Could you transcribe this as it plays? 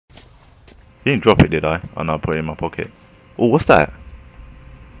He didn't drop it, did I? Oh no, I put it in my pocket. Oh, what's that?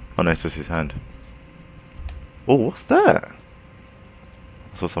 Oh no, it's just his hand. Oh, what's that?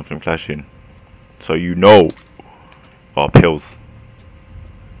 I saw something flashing. So you know. Oh, pills.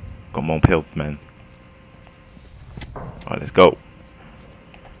 Got more pills, man. Alright, let's go.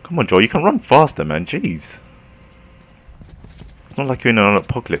 Come on, Joel, you can run faster, man. Jeez. It's not like you're in an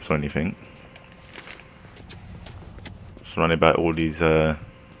apocalypse or anything. Just running about all these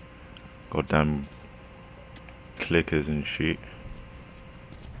goddamn clickers and shit.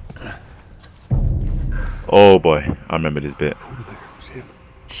 Oh boy, I remember this bit.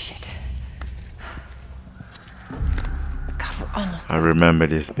 Shit. God, we're almost. I remember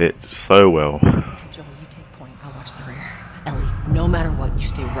this bit so well. Joel, you take point. I'll watch the rear. Ellie, no matter what, you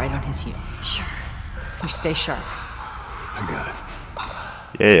stay right on his heels. Sure. You stay sharp. I got it.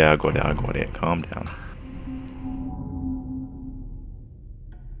 Yeah, I got it, I got it. Calm down.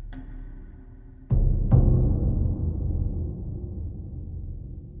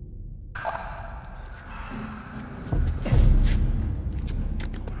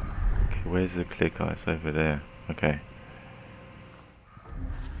 Okay, where's the clicker? It's over there. Okay.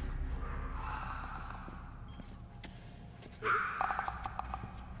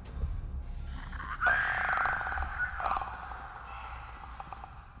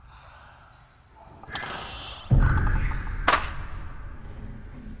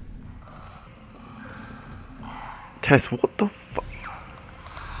 Tess, what the fuck?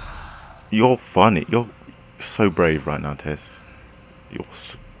 You're funny. You're so brave right now, Tess. You're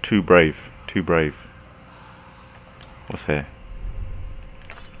too brave. Too brave. What's here?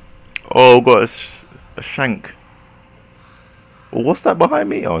 Oh, got a shank. Oh, what's that behind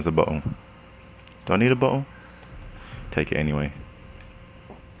me? Oh, it's a bottle. Do I need a bottle? Take it anyway.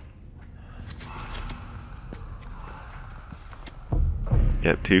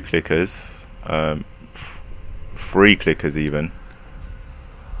 Yep, 2 clickers. 3 clickers even.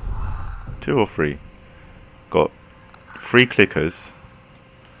 2 or 3? Got 3 clickers.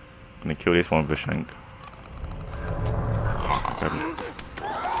 I'm gonna kill this one with a shank.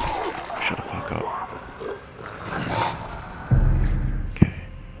 Shut the fuck up. Okay.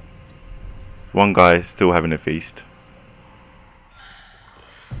 One guy still having a feast.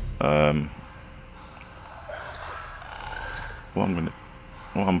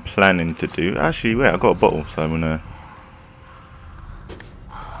 What I'm planning to do. Actually, wait, I got a bottle, so I'm gonna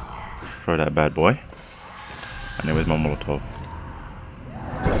throw that bad boy. And then where's my Molotov?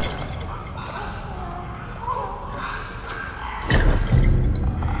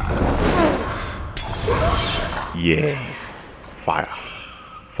 Yeah. Fire.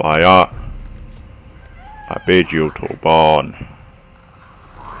 Fire. I bid you to burn.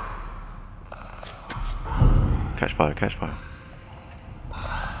 Catch fire, catch fire.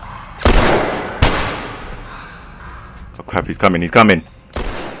 Oh crap, he's coming, he's coming.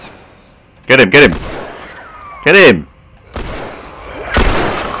 Get him, get him. Get him.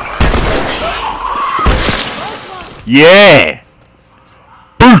 Yeah.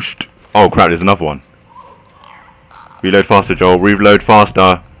 Boost. Oh crap, there's another one. Reload faster, Joel. Reload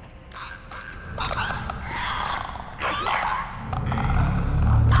faster.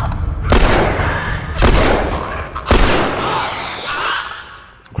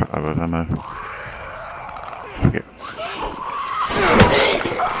 Crap, I have ammo. Fuck it.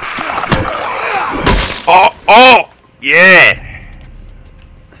 Oh, oh, yeah.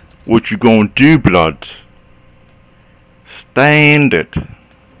 What you gonna do, blood? Standard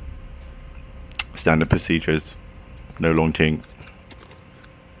procedures. No long thing.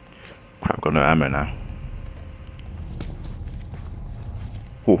 Crap, got no ammo now.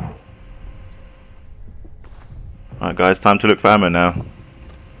 Ooh. Alright guys, time to look for ammo now.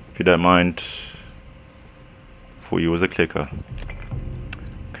 If you don't mind. Thought you was a clicker.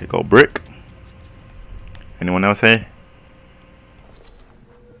 Okay, got a brick. Anyone else here?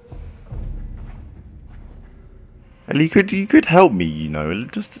 Well, you could help me, you know,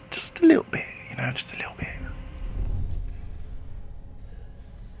 just a little bit, you know, just a little bit.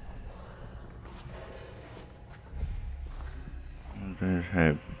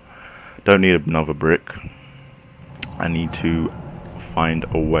 Don't need another brick. I need to find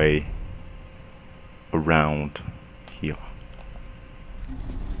a way around here.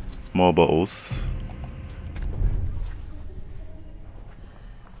 More bottles.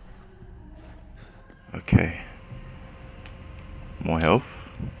 Okay. More health.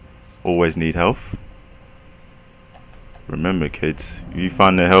 Always need health. Remember, kids, if you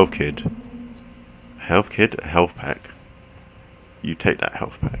find a health kit, a health pack, you take that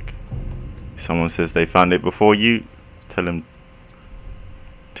health pack. If someone says they found it before you, tell them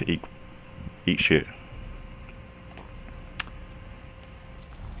to eat Eat shit.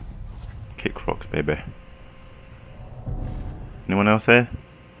 Kick rocks, baby. Anyone else here?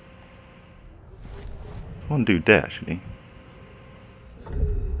 There's one dude there, actually.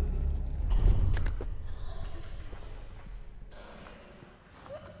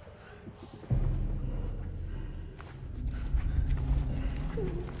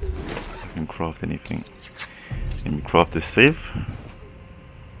 I can craft anything. Let me craft a sieve.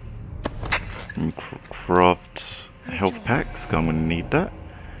 Let me craft health packs, 'cause I'm gonna need that.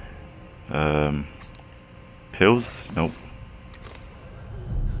 Pills? Nope.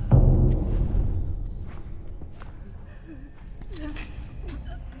 I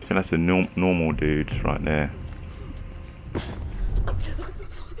think that's a normal dude right there. Can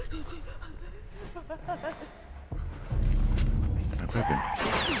I grab him?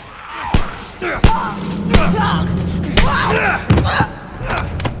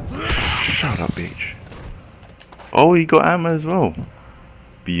 Shut up, bitch. Oh, he got ammo as well.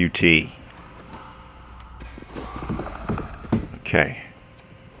 Beauty. Okay.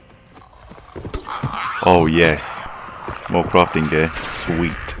 Oh yes. More crafting gear.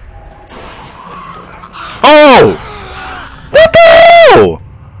 Sweet. Oh! What the hell?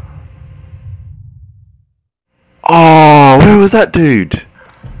 Oh, where was that dude?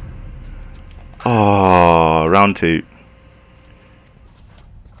 Oh, round 2.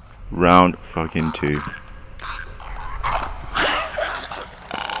 Round fucking 2.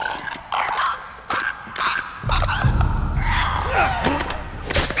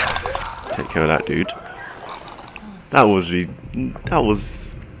 Take care of that dude. That was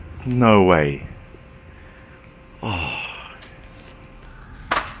no way. Oh,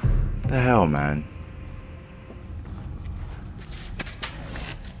 the hell, man.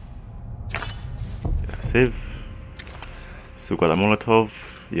 Sieve. Still got that Molotov.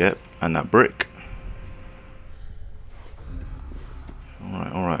 Yep, and that brick.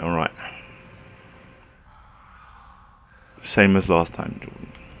 Alright, alright, alright. Same as last time,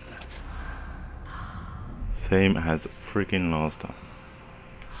 Jordan. Same as freaking last time.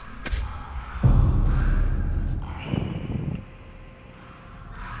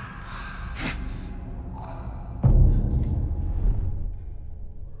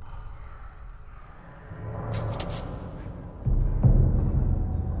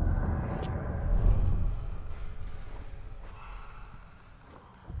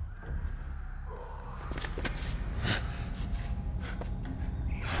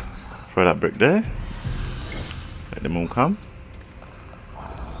 Throw that brick there. Let them all come.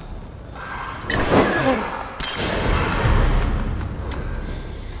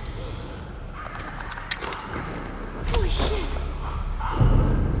 Holy shit.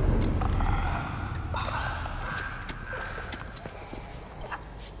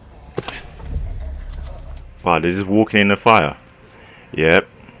 Wow, they're just walking in the fire. Yep.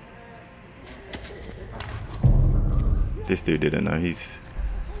 This dude didn't know. He's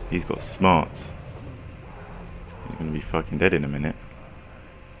got smarts. He's gonna be fucking dead in a minute.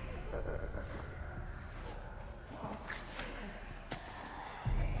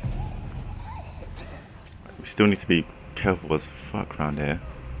 We still need to be careful as fuck around here.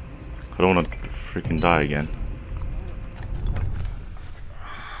 I don't want to freaking die again.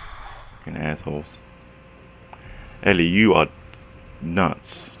 Fucking assholes. Ellie, you are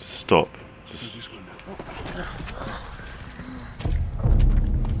nuts. Just stop. Just...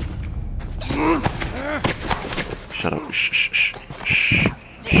 Shut up. Shh, shh, shh, shh,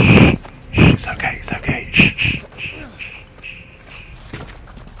 shh. It's okay, it's okay. Shh, shh, shh, shh.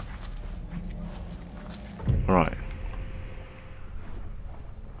 Alright.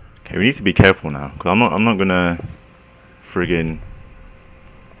 Okay, we need to be careful now, because I'm not gonna friggin'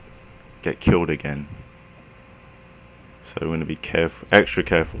 get killed again. So we're gonna be careful, extra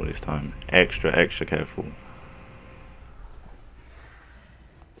careful this time. Extra careful.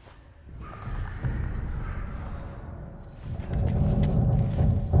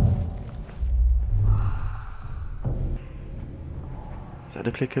 Is that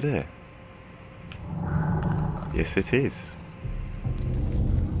the clicker there? Yes, it is.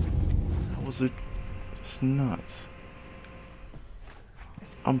 That was just nuts.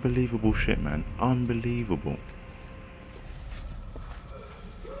 Unbelievable shit, man. Unbelievable.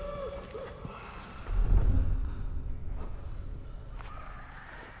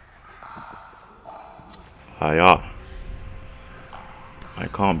 Fire. I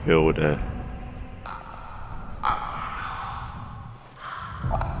can't build a...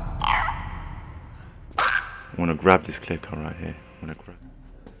 I want to grab this clicker right here. I want to grab...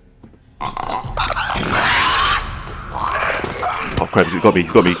 Oh crap, it's got me,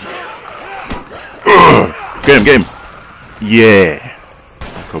 it's got me. Get him, get him. Yeah.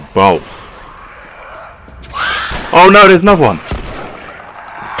 Like a boss. Oh no, there's another one.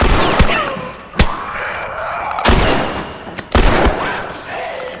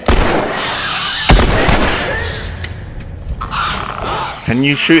 Can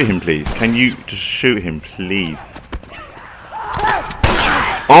you shoot him, please? Can you just shoot him, please?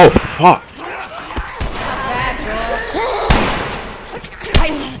 Oh, fuck.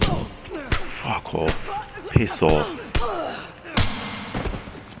 Fuck off. Piss off.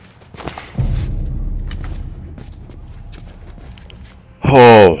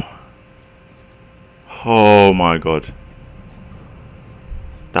 Oh. Oh my god.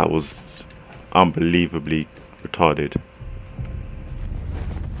 That was unbelievably retarded.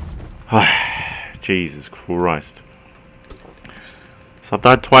 Jesus Christ. So I've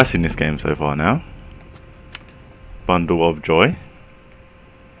died twice in this game so far now. Bundle of joy.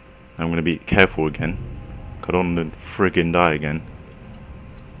 I'm going to be careful again. I don't want to friggin' die again.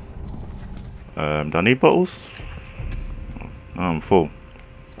 Do I need bottles? No, I'm full.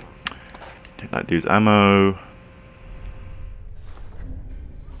 Take that dude's ammo.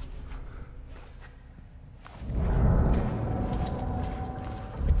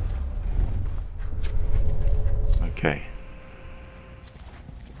 Okay.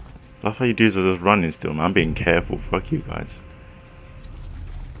 Love how you dudes are just running still, man. I'm being careful. Fuck you guys.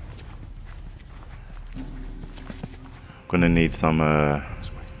 Gonna need some what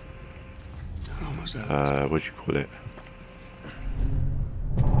do you call it?